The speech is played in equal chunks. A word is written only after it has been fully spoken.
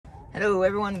Hello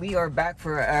everyone, we are back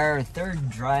for our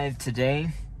third drive today.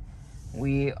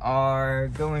 We are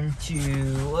going to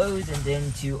Lowe's and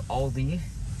then to Aldi.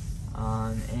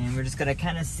 And we're just gonna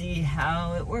kind of see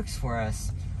how it works for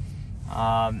us.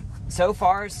 So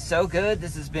far, so good.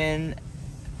 This has been,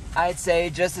 I'd say,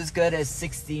 just as good as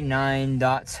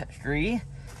 69.3.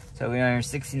 So we are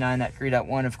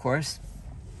 69.3.1, of course.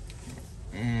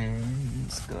 And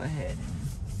let's go ahead and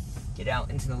get out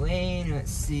into the lane. Let's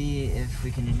see if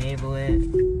we can enable it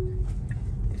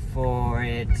before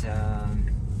it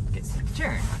gets to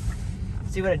turn.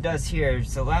 See what it does here.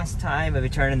 So last time, if we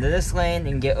turn into this lane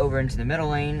and get over into the middle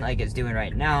lane, like it's doing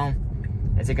right now,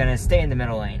 is it gonna stay in the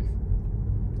middle lane?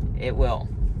 It will.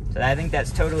 So I think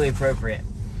that's totally appropriate.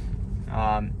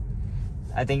 I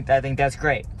think that's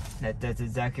great. That's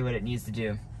exactly what it needs to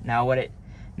do.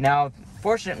 Now,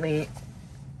 fortunately,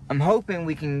 I'm hoping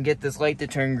we can get this light to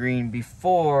turn green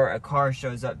before a car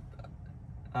shows up.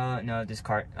 No, this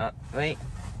car. Wait.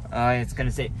 It's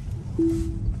gonna say.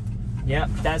 Yep,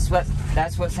 that's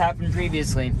what's happened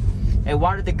previously. It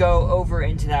wanted to go over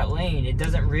into that lane. It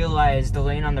doesn't realize the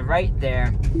lane on the right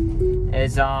there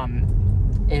is not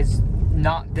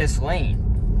this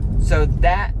lane. So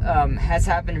that has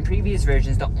happened in previous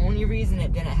versions. The only reason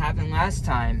it didn't happen last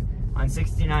time on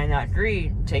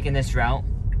 69.3 taking this route.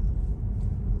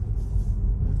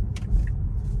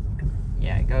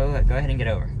 Yeah, go ahead and get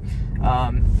over.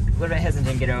 A little bit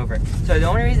hesitant to get over. So the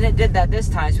only reason it did that this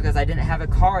time is because I didn't have a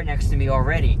car next to me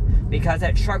already. Because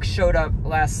that truck showed up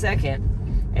last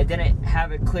second, it didn't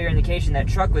have a clear indication that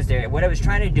truck was there. What I was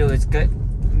trying to do is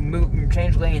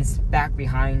change lanes back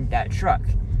behind that truck.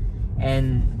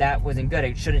 And that wasn't good.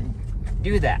 It shouldn't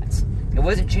do that. It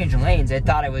wasn't changing lanes. It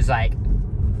thought it was like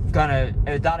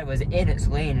it thought it was in its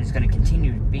lane and it's gonna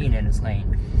continue being in its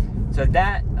lane. So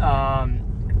that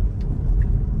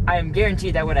I am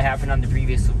guaranteed that would have happened on the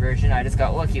previous version. I just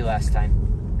got lucky last time.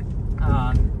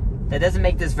 That doesn't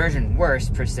make this version worse,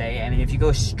 per se. I mean, if you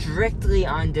go strictly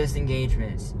on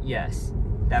disengagements, yes,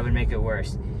 that would make it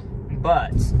worse.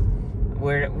 But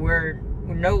we're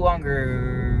no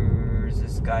longer... Is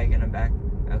this guy gonna back?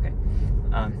 Okay.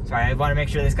 Sorry, I want to make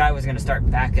sure this guy was gonna start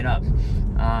backing up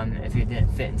if he didn't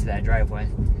fit into that driveway.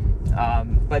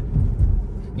 But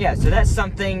yeah, so that's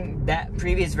something that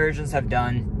previous versions have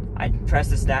done. I press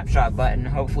the snapshot button.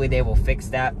 Hopefully they will fix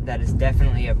that. That is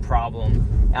definitely a problem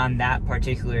on that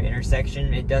particular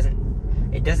intersection. It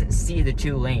doesn't see the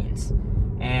two lanes,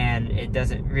 and it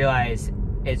doesn't realize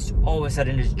it's all of a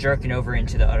sudden just jerking over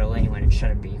into the other lane when it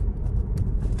shouldn't be.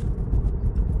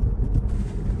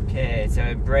 Okay, so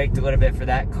it braked a little bit for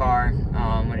that car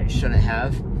when it shouldn't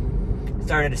have. It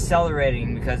started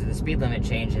accelerating because of the speed limit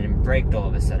change and it braked all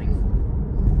of a sudden.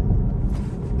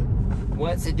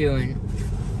 What's it doing?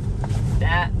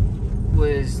 That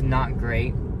was not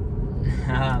great.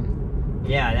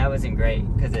 Yeah, that wasn't great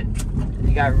because it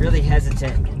got really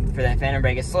hesitant for that phantom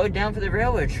brake. It slowed down for the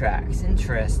railroad tracks.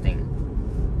 Interesting.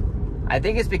 I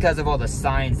think it's because of all the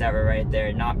signs that were right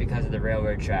there, not because of the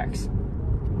railroad tracks.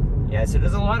 Yeah, so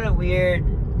there's a lot of weird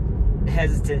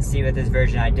hesitancy with this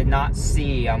version. I did not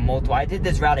see multiple. I did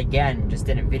this route again, just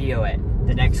didn't video it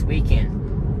the next weekend,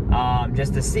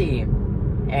 just to see,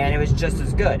 and it was just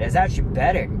as good. It's actually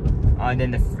better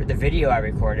than the video I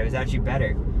recorded. It was actually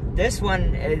better. This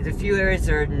one, the few areas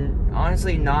are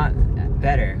honestly not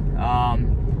better.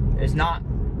 It's not,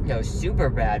 super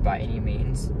bad by any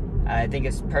means. I think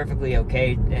it's perfectly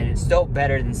okay, and it's still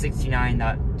better than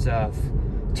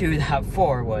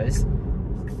 69.2.4 was.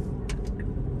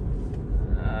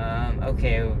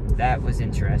 Okay, that was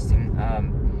interesting.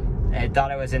 I thought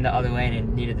I was in the other lane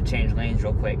and needed to change lanes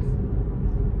real quick.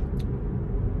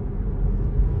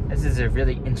 This is a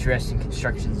really interesting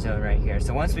construction zone right here.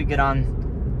 So once we get on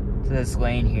to this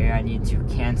lane here, I need to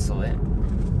cancel it.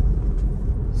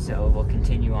 So we'll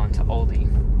continue on to Aldi.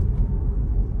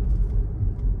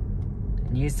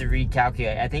 It needs to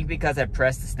recalculate. I think because I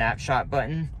pressed the snapshot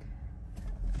button.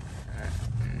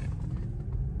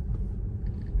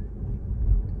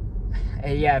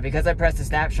 Yeah, because I pressed the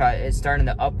snapshot, it's starting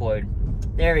to upload.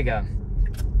 There we go.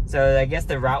 So I guess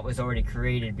the route was already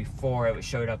created before it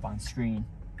showed up on screen.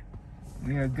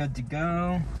 We are good to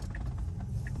go.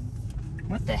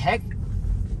 What the heck?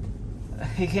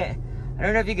 You can't. I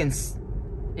don't know if you can.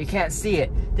 You can't see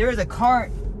it. There was a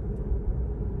car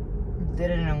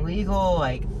did an illegal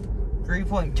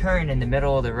 3-point turn in the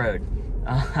middle of the road.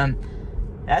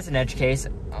 That's an edge case.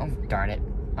 Oh darn it.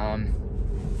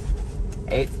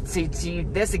 See,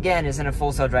 this again isn't a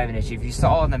full self driving issue. If you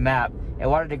saw on the map, it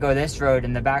wanted to go this road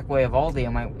in the back way of Aldi.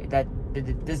 I'm like, the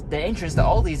entrance to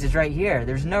Aldi's is right here.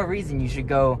 There's no reason you should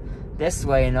go this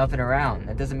way and up and around.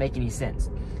 That doesn't make any sense.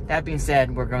 that being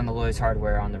said, we're going to Lowe's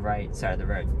Hardware on the right side of the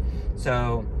road.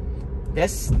 So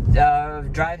this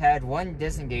drive had one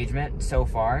disengagement so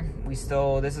far.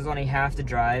 This is only half the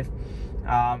drive.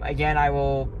 Again, I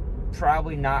will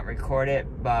probably not record it,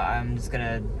 but I'm just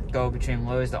gonna go between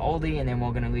Lowes to Aldi, and then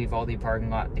we're gonna leave Aldi parking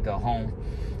lot to go home.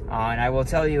 And I will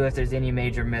tell you if there's any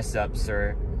major mess-ups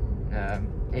or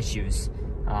issues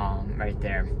right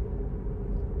there.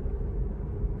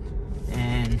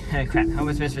 And crap, I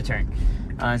almost missed return.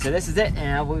 So this is it,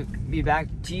 and I will be back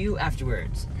to you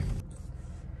afterwards.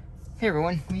 Hey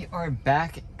everyone, we are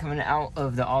back coming out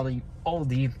of the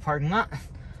Aldi parking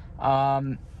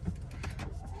lot.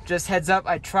 Just heads up,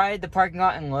 I tried the parking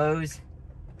lot in Lowe's.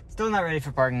 Still not ready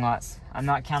for parking lots. I'm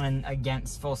not counting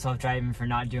against full self-driving for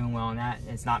not doing well on that.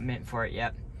 It's not meant for it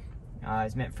yet.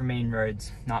 It's meant for main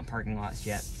roads, not parking lots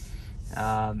yet.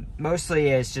 Mostly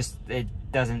it's just, it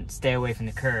doesn't stay away from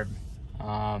the curb.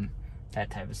 That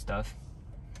type of stuff.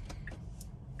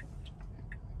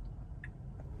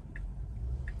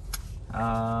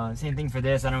 Same thing for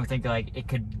this. I don't think like it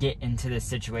could get into this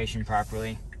situation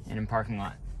properly in a parking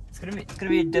lot. It's gonna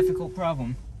be a difficult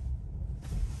problem.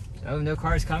 So no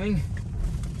cars coming.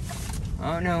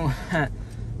 Oh no.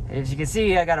 As you can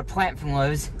see, I got a plant from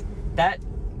Lowe's. That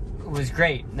was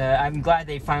great. I'm glad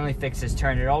they finally fixed this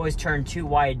turn. It always turned too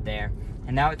wide there,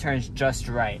 and now it turns just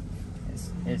right.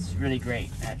 It's really great,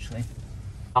 actually.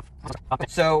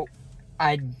 So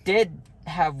I did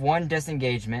have one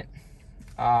disengagement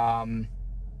coming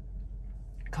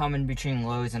between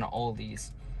Lowe's and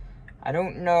Aldi's. I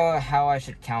don't know how I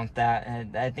should count that.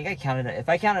 And I think I counted it. If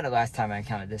I counted it last time, I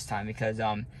counted this time because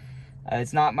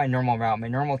it's not my normal route. My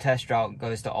normal test route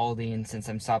goes to Aldi, and since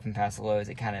I'm stopping past Lowe's,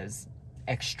 it kind of is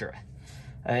extra.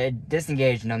 It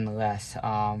disengaged nonetheless.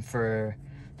 There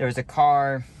was a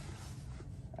car.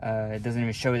 It doesn't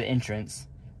even show the entrance,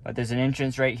 but there's an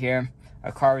entrance right here.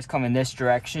 A car was coming this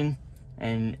direction,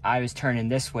 and I was turning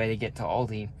this way to get to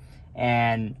Aldi,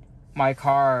 and my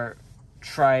car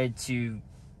tried to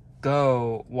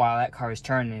go while that car was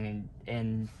turning,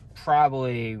 and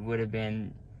probably would have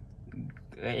been,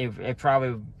 it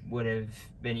probably would have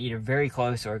been either very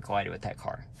close or collided with that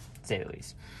car, to say the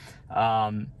least.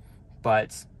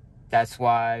 But that's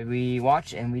why we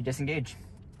watch and we disengage.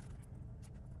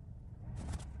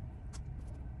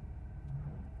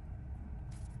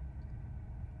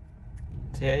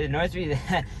 So yeah, it annoys me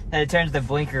that it turns the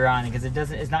blinker on because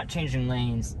it's not changing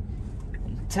lanes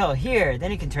until here.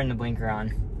 Then it can turn the blinker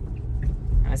on.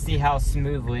 Let's see how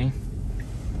smoothly.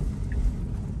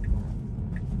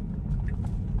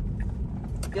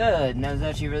 Good, that was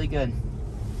actually really good.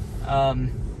 Of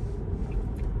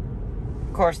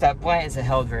course, that plant isn't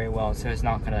held very well, so it's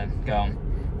not gonna go.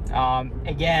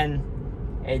 Again,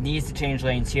 it needs to change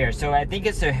lanes here. So I think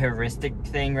it's a heuristic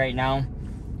thing right now.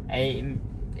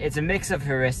 It's a mix of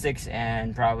heuristics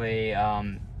and probably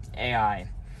AI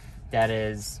that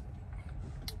is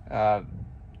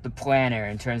the planner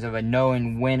in terms of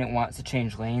knowing when it wants to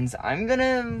change lanes. I'm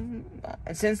gonna,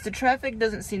 since the traffic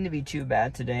doesn't seem to be too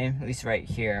bad today, at least right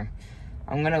here,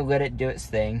 I'm gonna let it do its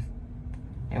thing,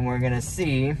 and we're gonna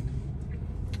see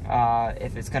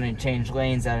if it's gonna change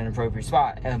lanes at an appropriate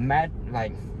spot.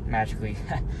 Magically,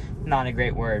 not a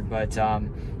great word, but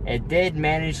it did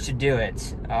manage to do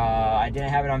it. I didn't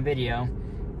have it on video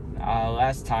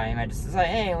last time. I just was like,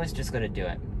 hey, let's just let it do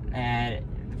it. And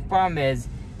the problem is,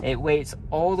 it waits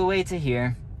all the way to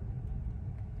here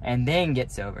and then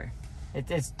gets over.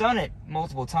 It's done it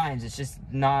multiple times. It's just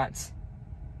not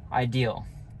ideal.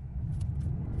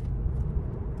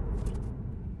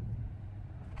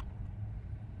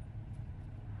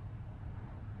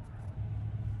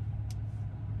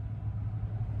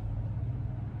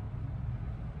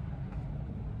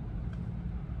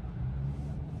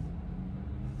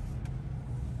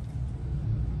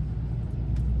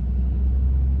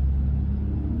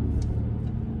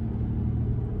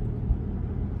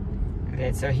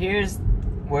 Okay, so here's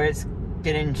where it's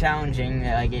getting challenging,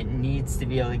 like it needs to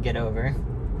be able to get over.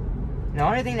 The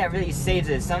only thing that really saves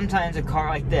it is sometimes a car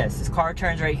like this car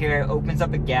turns right here, opens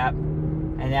up a gap,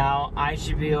 and now I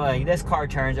should be like, this car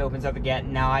turns, opens up a gap,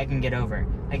 and now I can get over.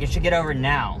 Like, it should get over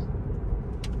now.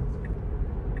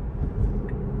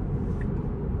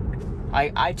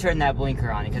 I turned that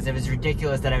blinker on because it was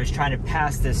ridiculous that I was trying to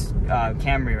pass this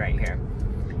Camry right here.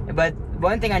 But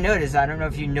one thing I noticed, I don't know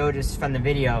if you noticed from the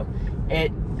video,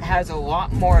 it has a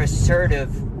lot more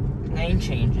assertive lane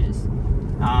changes.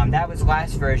 That was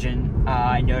last version,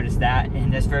 I noticed that,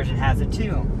 and this version has it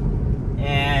too.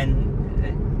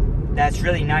 And that's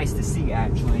really nice to see,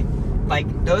 actually.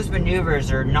 Like, those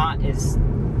maneuvers are not as,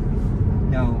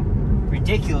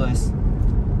 ridiculous.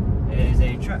 There's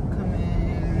a truck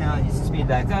coming. No, Now it needs to speed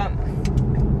back up.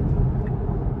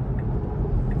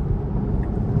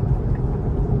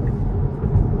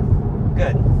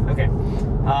 Good. Okay.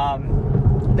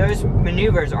 Those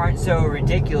maneuvers aren't so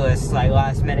ridiculous, like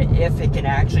last minute, if it can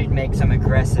actually make some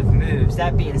aggressive moves.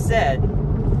 That being said,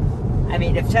 I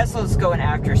mean, if Tesla's going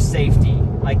after safety,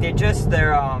 like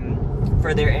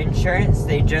for their insurance,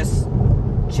 they just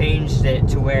changed it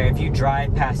to where if you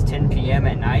drive past 10 p.m.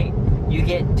 at night, you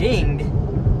get dinged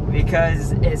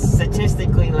because it's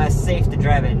statistically less safe to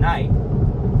drive at night.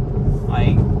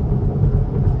 Like,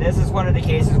 this is one of the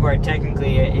cases where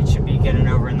technically it should be getting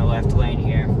over in the left lane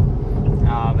here,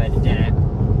 but it didn't.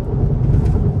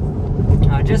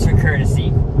 Just for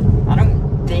courtesy, I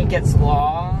don't think it's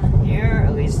law here,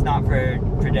 at least not for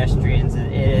pedestrians.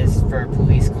 It is for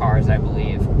police cars, I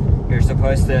believe. You're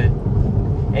supposed to,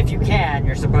 if you can,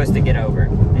 you're supposed to get over.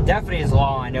 It definitely is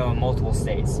law, I know, in multiple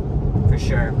states, for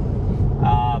sure.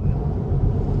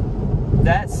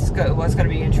 That's what's going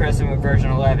to be interesting with version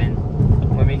 11.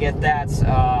 When we get that,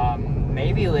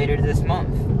 maybe later this month.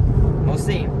 We'll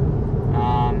see.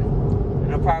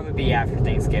 It'll probably be after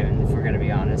Thanksgiving, if we're going to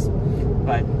be honest.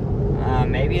 But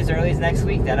maybe as early as next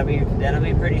week. That'll be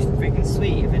pretty freaking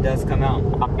sweet if it does come out.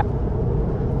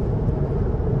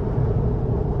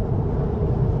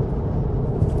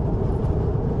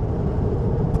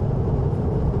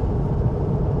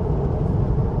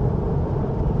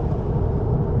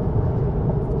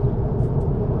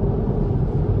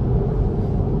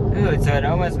 So it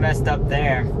almost messed up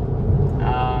there.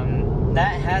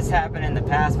 That has happened in the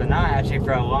past, but not actually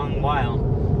for a long while.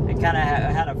 It kind of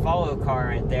had a follow car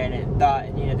right there, and it thought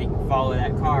it needed to follow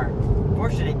that car.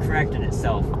 Fortunately, it corrected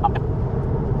itself.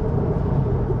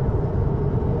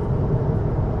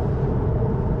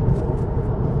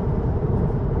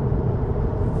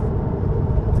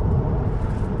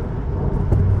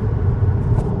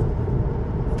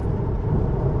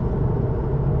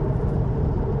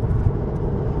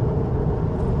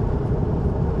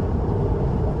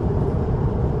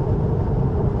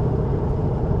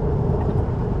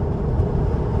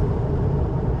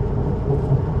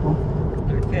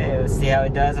 See how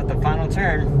it does at the final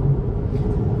turn.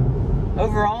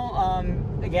 Overall,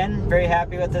 again, very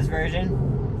happy with this version.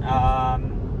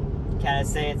 Can I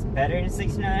say it's better than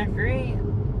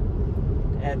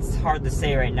 69.3? It's hard to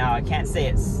say right now. I can't say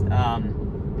it's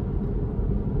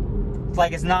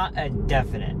like it's not a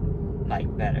definite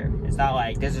like better. It's not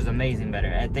like this is amazing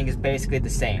better. I think it's basically the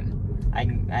same.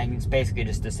 It's basically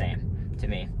just the same to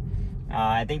me.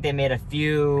 I think they made a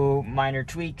few minor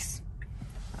tweaks.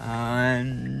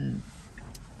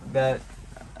 But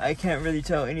I can't really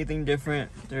tell anything different.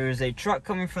 There's a truck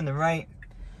coming from the right,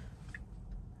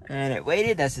 and it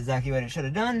waited. That's exactly what it should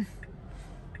have done.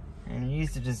 And it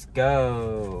used to just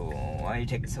go. Why are you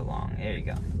taking so long? There you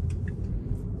go.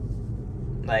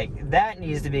 Like, that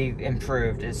needs to be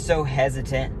improved. It's so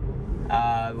hesitant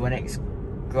when it's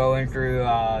going through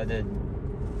the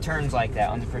turns like that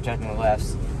on the protecting the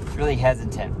lefts. It's really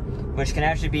hesitant, which can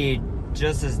actually be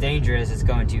just as dangerous as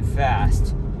going too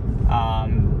fast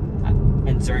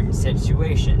in certain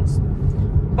situations.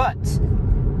 But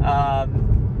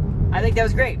I think that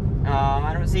was great.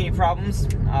 I don't see any problems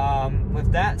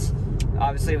with that.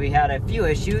 Obviously, we had a few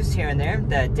issues here and there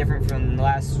that different from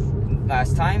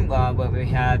last time, but we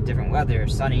have different weather,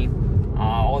 sunny,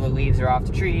 all the leaves are off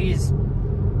the trees,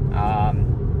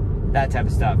 that type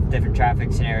of stuff. Different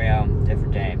traffic scenario,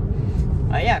 different day.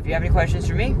 Yeah, if you have any questions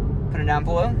for me, put them down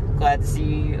below. Glad to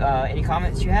see any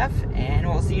comments you have, and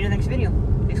we'll see you in the next video.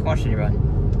 Thanks for watching,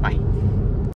 everyone. Bye.